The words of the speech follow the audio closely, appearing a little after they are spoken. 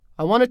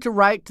I wanted to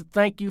write to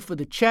thank you for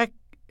the check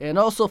and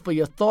also for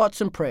your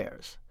thoughts and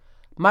prayers.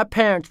 My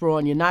parents were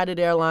on United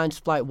Airlines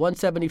Flight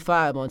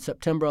 175 on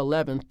September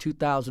 11,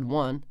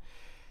 2001.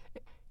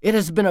 It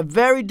has been a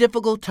very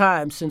difficult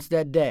time since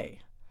that day.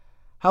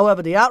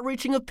 However, the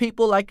outreaching of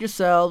people like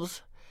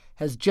yourselves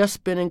has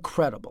just been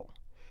incredible.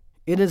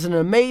 It is an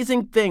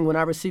amazing thing when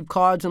I receive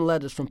cards and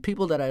letters from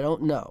people that I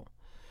don't know.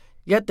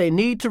 Yet they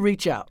need to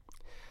reach out.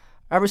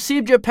 I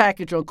received your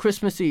package on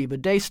Christmas Eve, a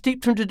day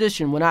steeped in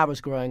tradition when I was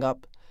growing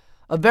up.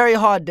 A very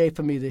hard day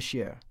for me this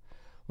year.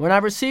 When I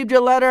received your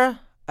letter,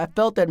 I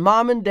felt that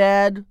Mom and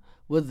Dad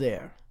were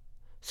there.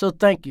 So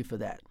thank you for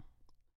that.